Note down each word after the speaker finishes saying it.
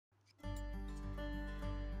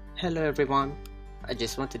Hello everyone, I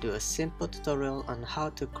just want to do a simple tutorial on how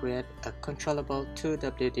to create a controllable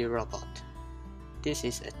 2WD robot. This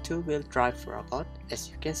is a two-wheel drive robot, as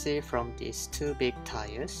you can see from these two big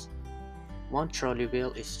tires. One trolley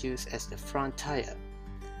wheel is used as the front tire.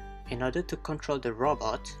 In order to control the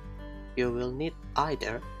robot, you will need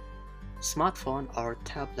either smartphone or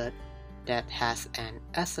tablet that has an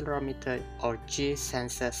accelerometer or G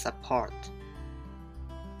sensor support.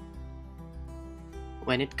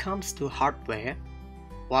 When it comes to hardware,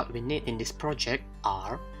 what we need in this project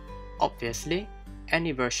are, obviously,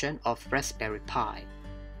 any version of Raspberry Pi.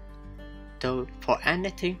 Though for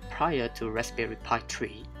anything prior to Raspberry Pi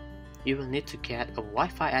 3, you will need to get a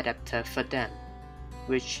Wi-Fi adapter for them,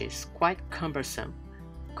 which is quite cumbersome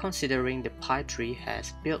considering the Pi 3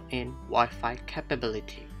 has built-in Wi-Fi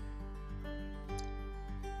capability.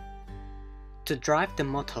 To drive the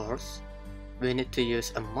motors, we need to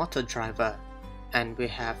use a motor driver, and we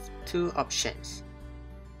have two options,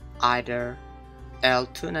 either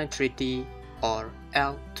L293D or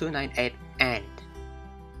L298AND.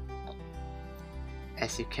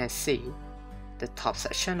 As you can see, the top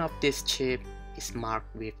section of this chip is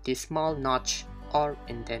marked with this small notch or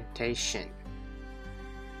indentation.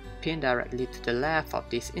 Pin directly to the left of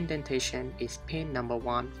this indentation is pin number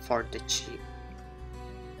 1 for the chip.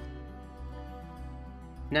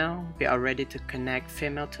 Now we are ready to connect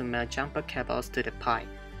female to male jumper cables to the Pi.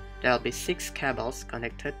 There will be 6 cables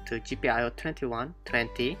connected to GPIO 21,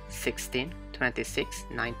 20, 16, 26,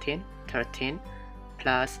 19, 13,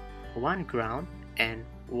 plus 1 ground and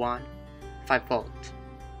 1 5V.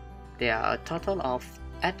 There are a total of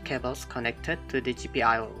 8 cables connected to the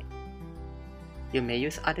GPIO. You may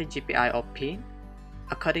use other GPIO pin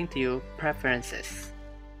according to your preferences.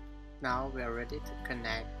 Now we are ready to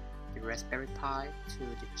connect the Raspberry Pi to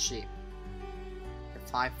the chip.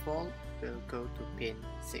 The 5V will go to pin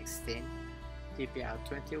 16, GPIO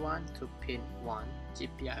 21 to pin 1,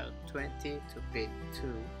 GPIO 20 to pin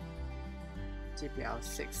 2, GPIO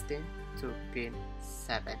 16 to pin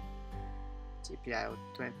 7, GPIO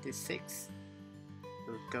 26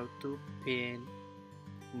 will go to pin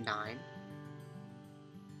 9,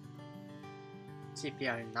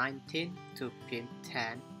 GPIO 19 to pin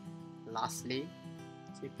 10, lastly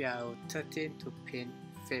GPIO 13 to pin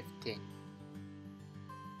 15.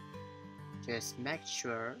 Just make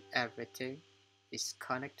sure everything is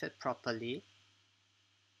connected properly.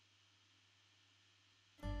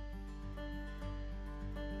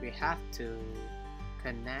 We have to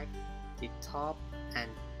connect the top and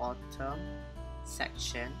bottom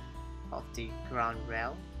section of the ground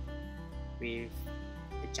rail with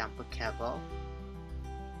the jumper cable.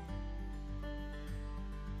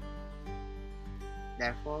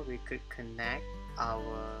 Therefore, we could connect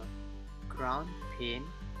our ground pin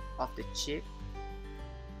of the chip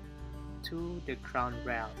to the ground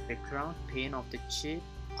rail. The ground pin of the chip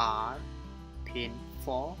are pin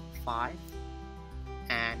 4, 5,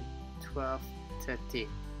 and 12, 13.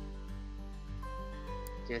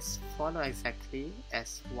 Just follow exactly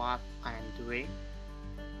as what I am doing.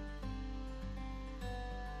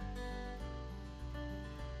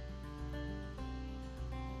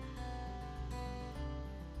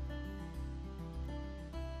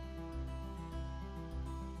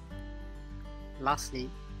 Lastly,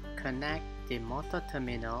 connect the motor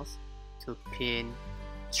terminals to pin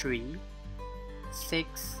 3,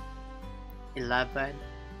 6, 11,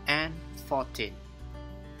 and 14.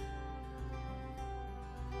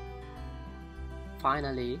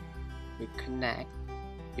 Finally, we connect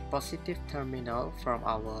the positive terminal from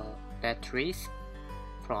our batteries,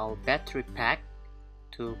 from our battery pack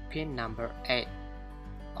to pin number 8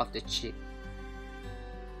 of the chip.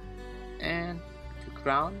 And the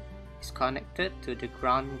ground is connected to the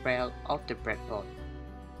ground rail of the breadboard.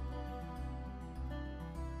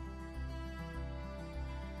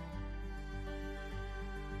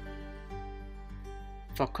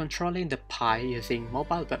 For controlling the Pi using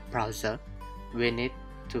mobile web browser, we need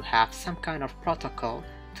to have some kind of protocol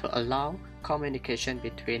to allow communication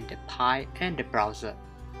between the Pi and the browser.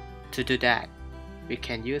 To do that, we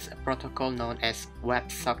can use a protocol known as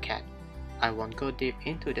Websocket. I won't go deep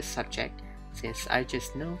into the subject since I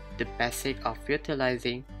just know the basic of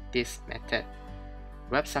utilizing this method.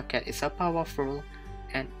 Websocket is a powerful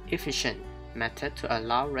and efficient method to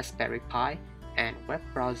allow Raspberry Pi and web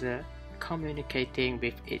browser communicating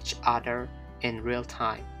with each other in real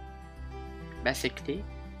time. Basically,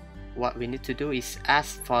 what we need to do is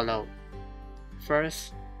as follows.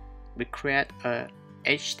 First, we create a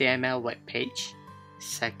HTML web page.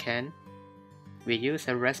 Second, we use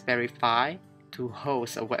a Raspberry Pi to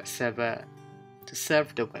host a web server to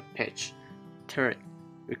serve the web page. Third,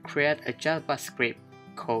 we create a JavaScript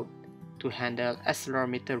code to handle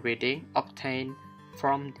accelerometer reading obtained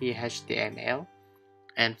from the HTML.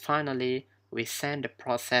 And finally, we send the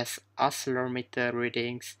processed accelerometer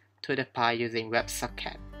readings to the Pi using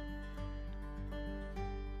Websocket.